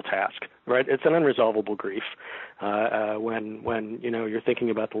impossible task, right? It's an unresolvable grief when you're thinking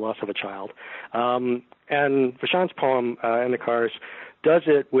about the loss of a child. And Vachon's poem In the Cars does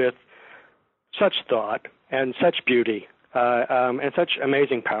it with such thought and such beauty and such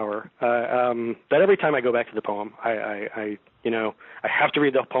amazing power that every time I go back to the poem, I have to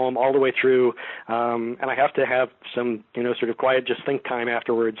read the poem all the way through, and I have to have some, sort of quiet, just think time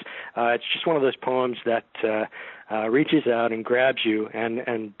afterwards. It's just one of those poems that reaches out and grabs you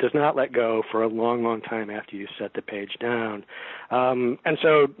and does not let go for a long, long time after you set the page down. And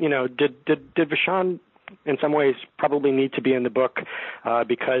so, did Vachon in some ways probably need to be in the book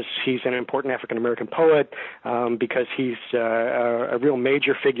because he's an important African-American poet, because he's a real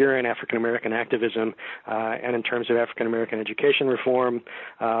major figure in African-American activism and in terms of African-American education reform.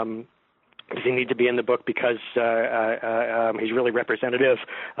 Does he need to be in the book because he's really representative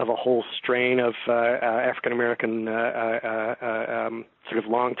of a whole strain of African-American sort of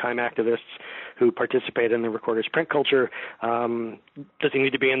long-time activists who participate in the Recorder's print culture? Does he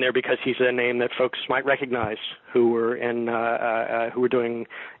need to be in there because he's a name that folks might recognize who were who were doing,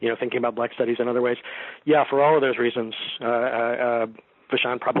 thinking about black studies in other ways? Yeah, for all of those reasons,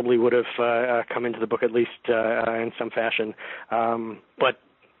 Vachon probably would have come into the book at least in some fashion. But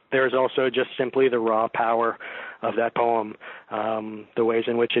there's also just simply the raw power of that poem, the ways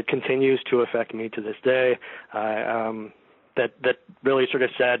in which it continues to affect me to this day, that really sort of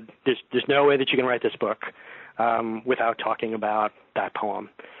said, there's no way that you can write this book without talking about that poem,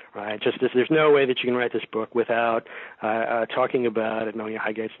 right? Just there's no way that you can write this book without talking about Edmonia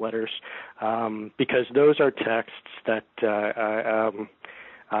Highgate's letters, because those are texts that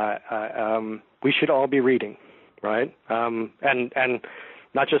we should all be reading, right? And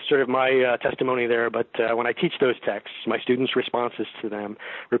not just sort of my testimony there, but when I teach those texts, my students' responses to them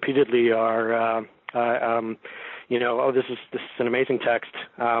repeatedly are, this is an amazing text.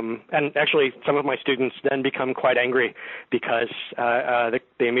 And actually, some of my students then become quite angry because the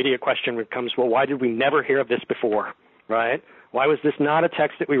immediate question becomes, well, why did we never hear of this before, right? Why was this not a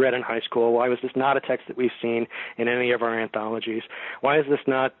text that we read in high school? Why was this not a text that we've seen in any of our anthologies? Why is this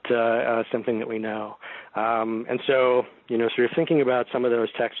not something that we know? And so, sort of thinking about some of those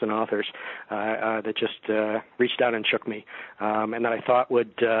texts and authors that just reached out and shook me, and that I thought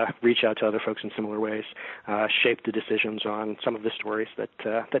would reach out to other folks in similar ways, shaped the decisions on some of the stories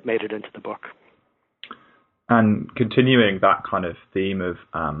that made it into the book. And continuing that kind of theme of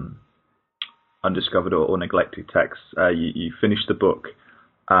undiscovered or neglected texts, you finished the book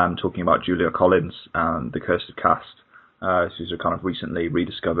talking about Julia Collins and The Curse of Caste. This is a kind of recently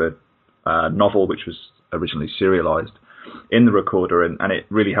rediscovered novel which was originally serialized in the Recorder, and it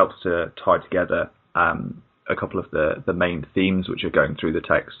really helps to tie together a couple of the main themes which are going through the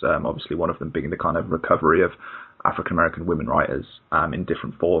text, obviously one of them being the kind of recovery of African American women writers in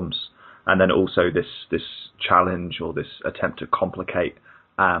different forms, and then also this challenge or this attempt to complicate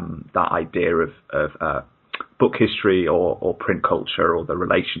that idea of book history or print culture, or the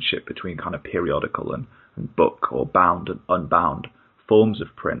relationship between kind of periodical and book, or bound and unbound forms of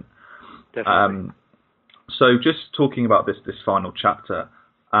print. Definitely. So just talking about this final chapter,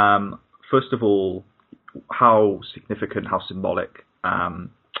 first of all, how significant, how symbolic, how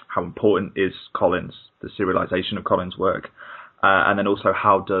important is Collins, the serialization of Collins' work? And then also,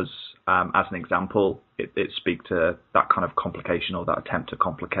 how does, as an example, it speak to that kind of complication, or that attempt to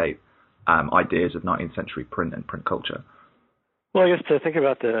complicate ideas of 19th century print and print culture? Well, I guess to think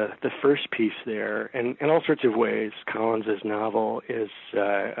about the first piece there, in all sorts of ways, Collins' novel is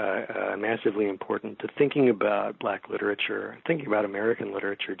massively important to thinking about Black literature, thinking about American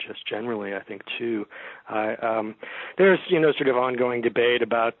literature just generally, I think, too. There's, sort of ongoing debate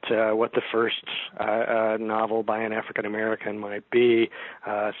about what the first novel by an African American might be.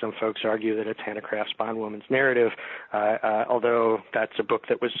 Some folks argue that it's Hannah Craft's Bondwoman's Narrative, although that's a book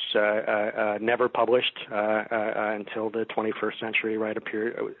that was never published until the 21st century, right up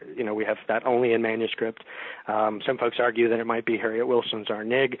here. We have that only in manuscript. Some folks argue that it might be Harriet Wilson's Our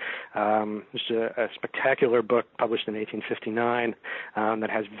Nig. It's a spectacular book published in 1859 that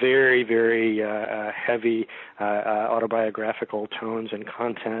has very, very heavy autobiographical tones and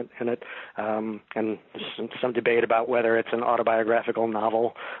content in it. And there's some debate about whether it's an autobiographical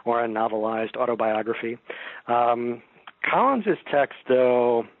novel or a novelized autobiography. Collins' text,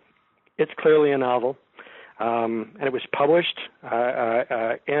 though, it's clearly a novel. And it was published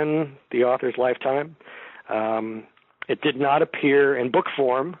in the author's lifetime. It did not appear in book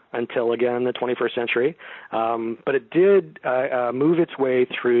form until, again, the 21st century, but it did move its way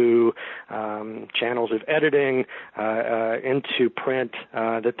through channels of editing into print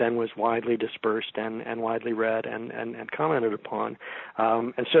that then was widely dispersed and widely read and commented upon.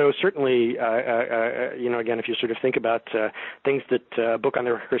 And so certainly, again, if you sort of think about things that Book on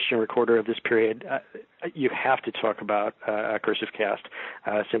the Christian Recorder of this period, you have to talk about Curse of Caste,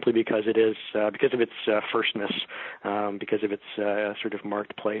 simply because it is because of its firstness, because of its sort of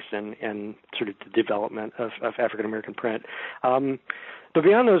marked place and sort of the development of African American print. But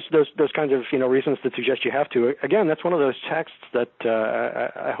beyond those kinds of reasons that suggest you have to, again, that's one of those texts that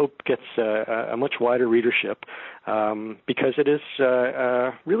I hope gets a much wider readership, because it is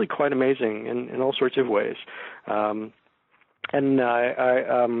really quite amazing in all sorts of ways. And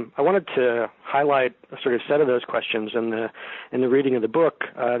I wanted to highlight a sort of set of those questions in the reading of the book.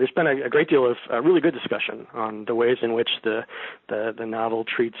 There's been a great deal of really good discussion on the ways in which the novel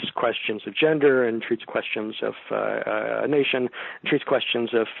treats questions of gender and treats questions of nation, and treats questions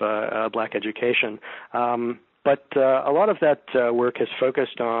of Black education. But a lot of that work has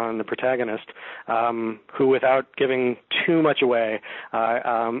focused on the protagonist, who, without giving too much away,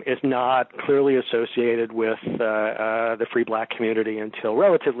 is not clearly associated with the free Black community until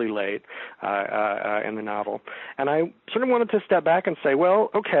relatively late in the novel. And I sort of wanted to step back and say, well,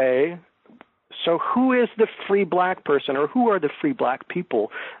 okay, so who is the free Black person, or who are the free Black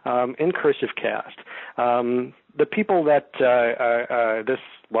people in Curse of Caste? The people that this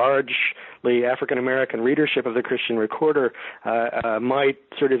largely African-American readership of the Christian Recorder might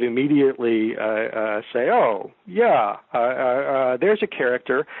sort of immediately say, oh, yeah, there's a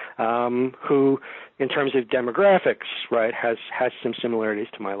character who, in terms of demographics, right, has some similarities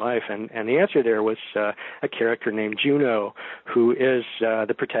to my life. And the answer there was a character named Juno, who is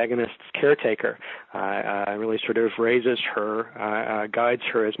the protagonist's caretaker, really sort of raises her, guides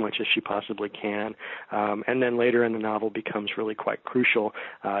her as much as she possibly can, and then later in the novel becomes really quite crucial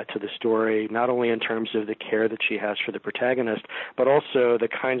to the story, not only in terms of the care that she has for the protagonist, but also the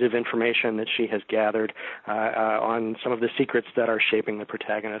kinds of information that she has gathered on some of the secrets that are shaping the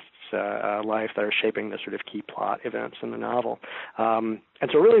protagonist's life, that are shaping the sort of key plot events in the novel. And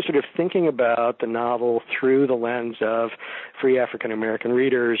so really sort of thinking about the novel through the lens of free African-American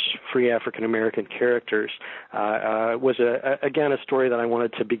readers, free African-American characters, was, again, a story that I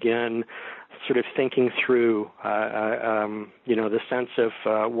wanted to begin sort of thinking through, the sense of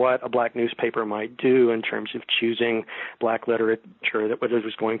what a black newspaper might do in terms of choosing black literature that it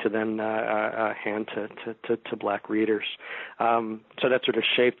was going to then hand to black readers. So that sort of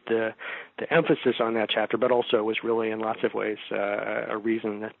shaped the emphasis on that chapter, but also was really in lots of ways a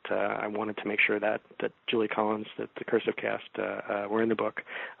reason that I wanted to make sure that Julie Collins, that the Cursive Cast were in the book.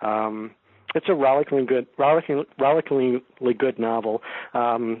 It's a rollickingly good novel,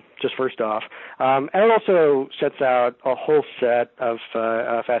 just first off. And it also sets out a whole set of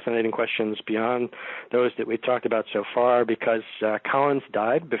fascinating questions beyond those that we've talked about so far, because Collins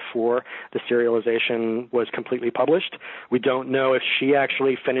died before the serialization was completely published. We don't know if she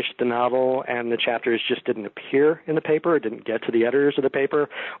actually finished the novel and the chapters just didn't appear in the paper, or didn't get to the editors of the paper,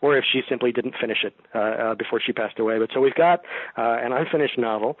 or if she simply didn't finish it before she passed away. But so we've got an unfinished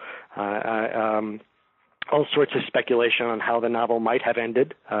novel, all sorts of speculation on how the novel might have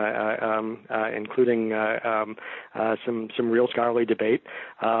ended, including some real scholarly debate.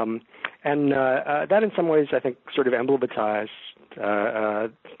 And that in some ways, I think, sort of emblematized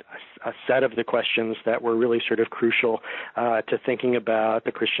a set of the questions that were really sort of crucial to thinking about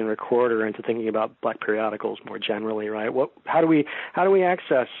the Christian Recorder and to thinking about black periodicals more generally, right? How do we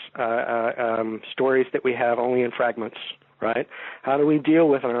access stories that we have only in fragments? Right? How do we deal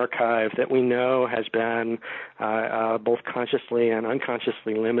with an archive that we know has been both consciously and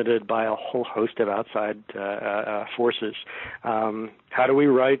unconsciously limited by a whole host of outside forces? How do we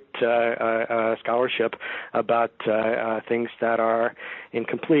write scholarship about things that are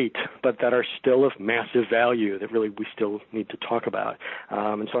incomplete but that are still of massive value that really we still need to talk about?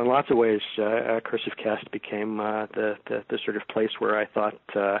 And so in lots of ways, Cursive Cast became the sort of place where I thought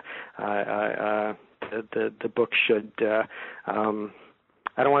the book should,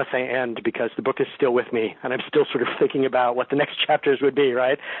 I don't want to say end, because the book is still with me, and I'm still sort of thinking about what the next chapters would be,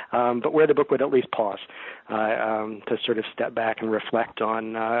 right? But where the book would at least pause to sort of step back and reflect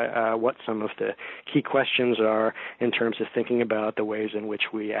on what some of the key questions are in terms of thinking about the ways in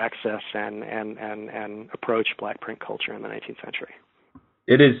which we access and approach black print culture in the 19th century.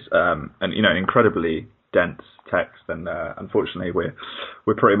 It is, an incredibly dense text, and unfortunately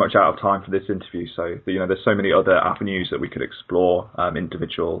we're pretty much out of time for this interview, so there's so many other avenues that we could explore,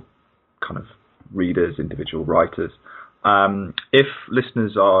 individual kind of readers, individual writers. If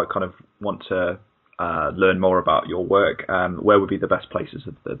listeners want to learn more about your work, where would be the best places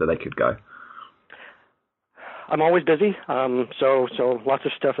that they could go? I'm always busy, so lots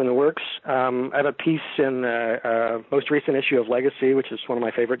of stuff in the works. I have a piece in the most recent issue of Legacy, which is one of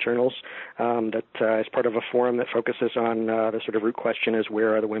my favorite journals, that is part of a forum that focuses on the sort of root question is,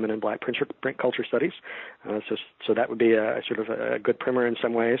 where are the women in black print culture studies? So that would be a sort of a good primer in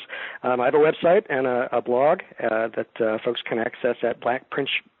some ways. I have a website and a blog that folks can access at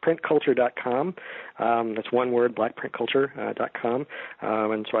blackprintculture.com. That's one word, blackprintculture.com.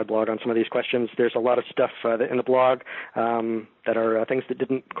 And so I blog on some of these questions. There's a lot of stuff in the blog that are things that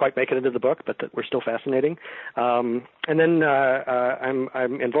didn't quite make it into the book, but that were still fascinating. And then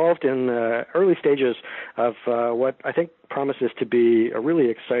I'm involved in early stages of what I think promises to be a really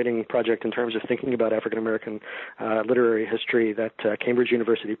exciting project in terms of thinking about African-American literary history that Cambridge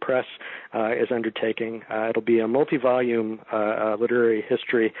University Press is undertaking. It'll be a multi-volume literary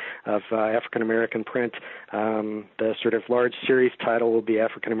history of African-American print. The sort of large series title will be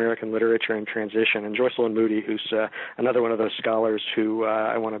African-American Literature in Transition. And Joycelyn Moody, who's another one of those scholars who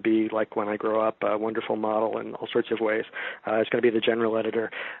I want to be like when I grow up, a wonderful model in all sorts of ways, is going to be the general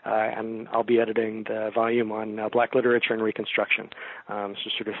editor. And I'll be editing the volume on black literature and Reconstruction. So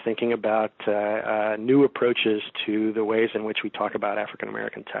sort of thinking about new approaches to the ways in which we talk about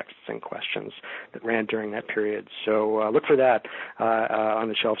African-American texts and questions that ran during that period. So look for that on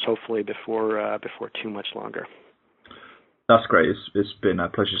the shelves, hopefully before too much longer. That's great. It's been a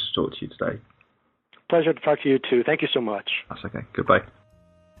pleasure to talk to you today. Pleasure to talk to you too. Thank you so much. That's okay. Goodbye.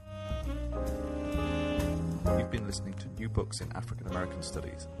 You've been listening to New Books in African American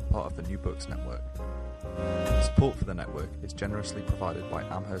Studies, part of the New Books Network. Support for the network is generously provided by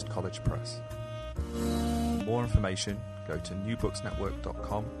Amherst College Press. For more information, go to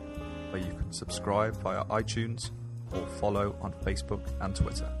newbooksnetwork.com, where you can subscribe via iTunes or follow on Facebook and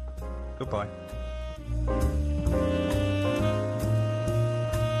Twitter. Goodbye.